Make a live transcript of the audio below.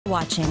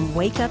watching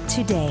Wake Up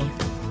Today.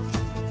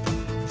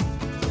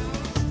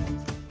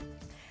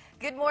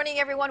 Good morning,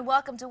 everyone.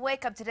 Welcome to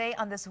Wake Up Today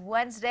on this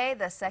Wednesday,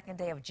 the second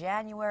day of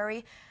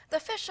January, the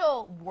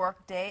official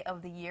work day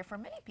of the year for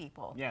many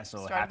people. Yeah,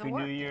 so Happy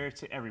New Year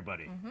to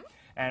everybody.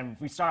 And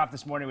we start off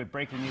this morning with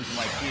breaking news in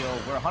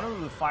waipio, where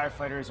Honolulu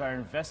firefighters are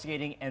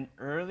investigating an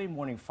early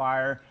morning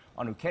fire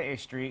on Uke'e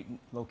Street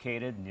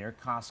located near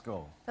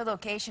Costco. The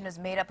location is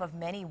made up of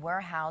many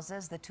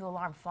warehouses. The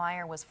two-alarm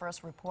fire was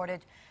first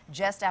reported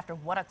just after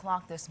 1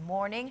 o'clock this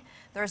morning.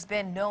 There's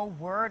been no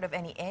word of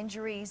any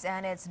injuries,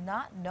 and it's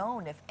not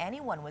known if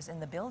anyone was in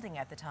the building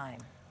at the time.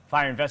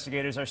 Fire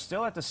investigators are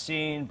still at the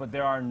scene, but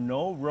there are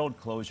no road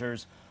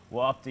closures.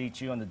 We'll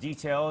update you on the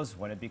details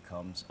when it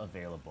becomes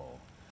available.